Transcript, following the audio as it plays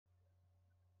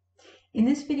In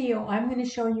this video, I'm going to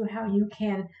show you how you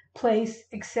can place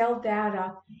Excel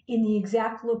data in the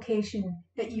exact location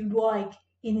that you'd like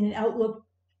in an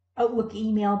Outlook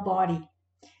email body.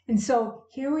 And so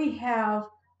here we have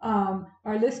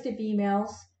our list of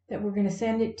emails that we're going to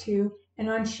send it to. And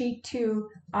on sheet 2,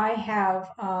 I have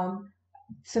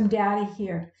some data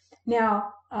here.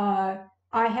 Now, I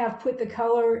have put the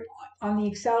color on the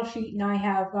Excel sheet, and I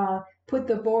have put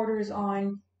the borders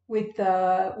on with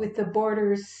the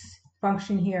borders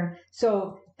function here,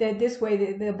 so that this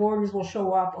way the borders will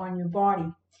show up on your body.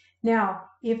 Now,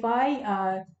 if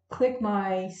I click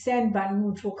my send button,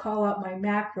 which will call up my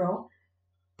macro,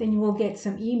 then you will get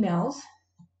some emails.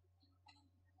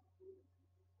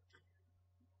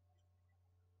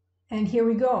 And here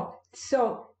we go.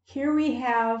 So here we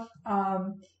have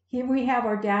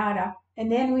our data,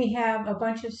 and then we have a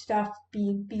bunch of stuff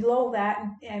below that,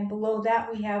 and below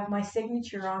that we have my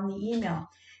signature on the email.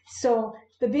 So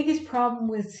the biggest problem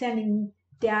with sending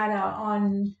data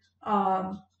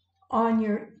on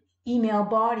your email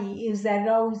body is that it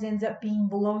always ends up being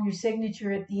below your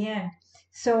signature at the end.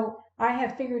 So I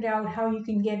have figured out how you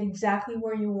can get exactly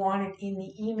where you want it in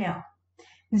the email.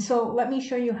 And so let me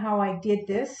show you how I did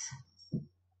this.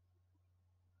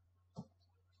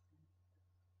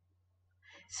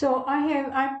 So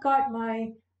I've got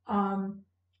my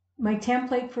my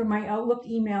template for my Outlook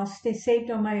email saved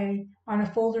on a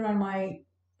folder on my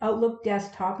Outlook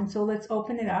desktop, and so let's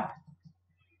open it up.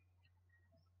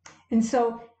 And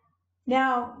so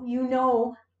now you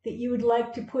know that you would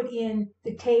like to put in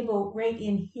the table right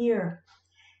in here.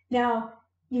 Now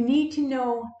you need to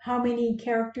know how many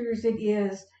characters it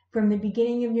is from the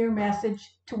beginning of your message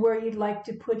to where you'd like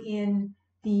to put in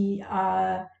the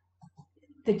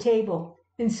table.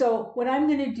 And so what I'm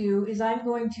going to do is I'm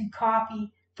going to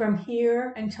copy from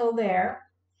here until there,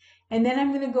 and then I'm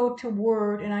going to go to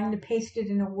Word, and I'm going to paste it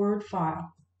in a Word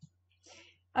file.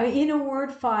 In a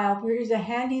Word file, there is a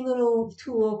handy little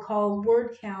tool called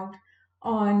Word Count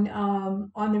on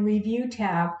the Review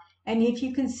tab, and if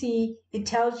you can see, it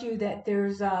tells you that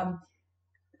there's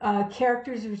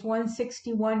characters, there's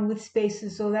 161 with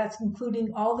spaces, so that's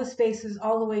including all the spaces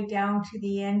all the way down to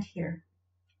the end here.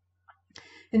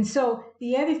 And so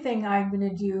the other thing I'm going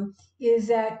to do is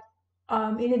that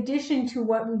in addition to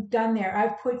what we've done there,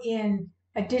 I've put in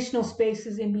additional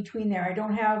spaces in between there. I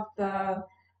don't have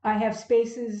I have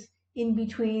spaces in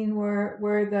between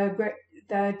where the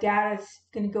data is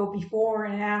going to go before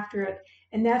and after it.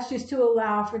 And that's just to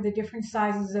allow for the different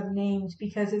sizes of names,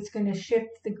 because it's going to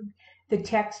shift the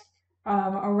text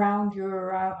around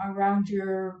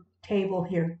your table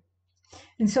here.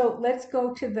 And so let's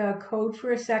go to the code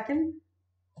for a second.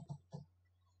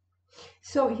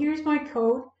 So here's my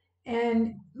code,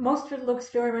 and most of it looks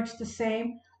very much the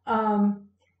same. I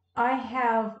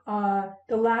have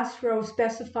the last row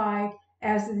specified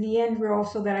as the end row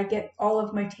so that I get all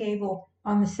of my table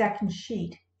on the second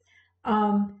sheet.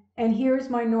 And here's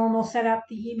my normal setup,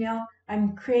 the email.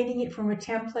 I'm creating it from a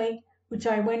template, which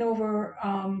I went over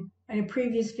in a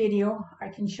previous video. I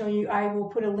can show you, I will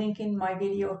put a link in my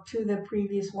video to the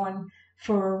previous one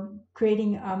for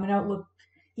creating an Outlook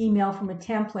email from a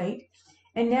template.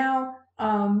 And now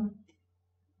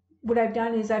what I've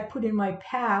done is I've put in my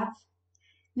path.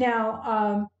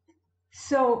 Now,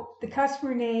 so the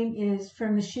customer name is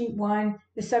from the sheet 1,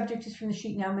 the subject is from the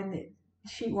sheet num and the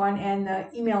sheet 1, and the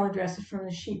email address is from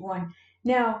the sheet 1.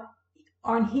 Now,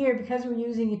 on here, because we're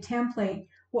using a template,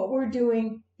 what we're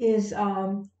doing is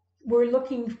we're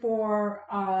looking for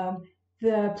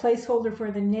the placeholder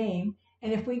for the name.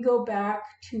 And if we go back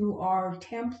to our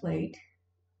template,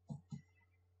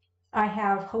 I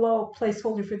have hello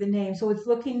placeholder for the name. So it's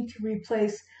looking to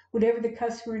replace whatever the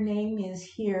customer name is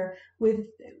here with,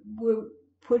 we'll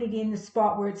put it in the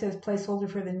spot where it says placeholder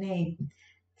for the name.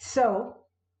 So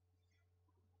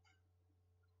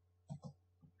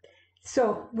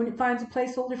when it finds a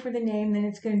placeholder for the name, then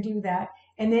it's going to do that.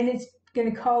 And then it's going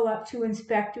to call up two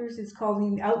inspectors. It's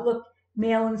calling the Outlook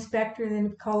Mail Inspector, and then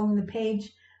it's calling the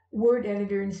Page Word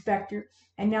Editor Inspector.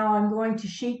 And now I'm going to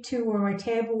sheet 2 where my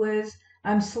table is.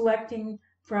 I'm selecting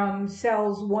from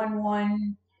cells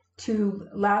 1-1 to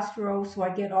last row, so I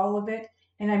get all of it,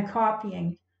 and I'm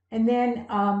copying. And then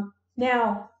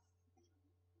now,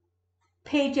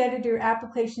 Page Editor,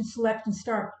 Application, Select, and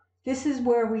Start. This is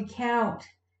where we count.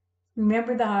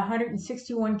 Remember the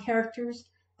 161 characters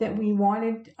that we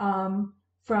wanted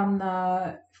from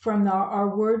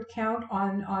our word count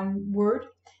on Word?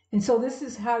 And so this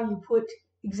is how you put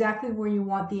exactly where you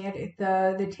want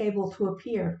the table to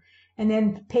appear. And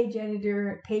then Page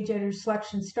Editor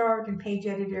Selection Start, and Page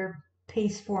Editor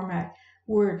Paste Format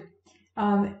Word.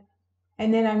 And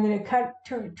And then I'm going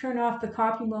to turn off the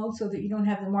copy mode so that you don't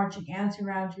have the marching ants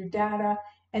around your data.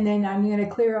 And then I'm going to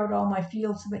clear out all my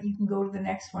fields so that you can go to the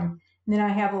next one. And then I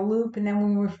have a loop, and then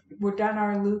when we're done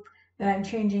our loop, then I'm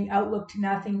changing Outlook to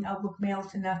nothing, Outlook Mail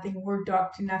to nothing, Word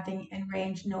Doc to nothing, and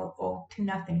Range No to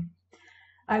nothing.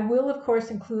 I will, of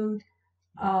course, include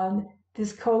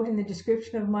this code in the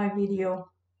description of my video.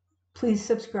 Please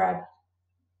subscribe.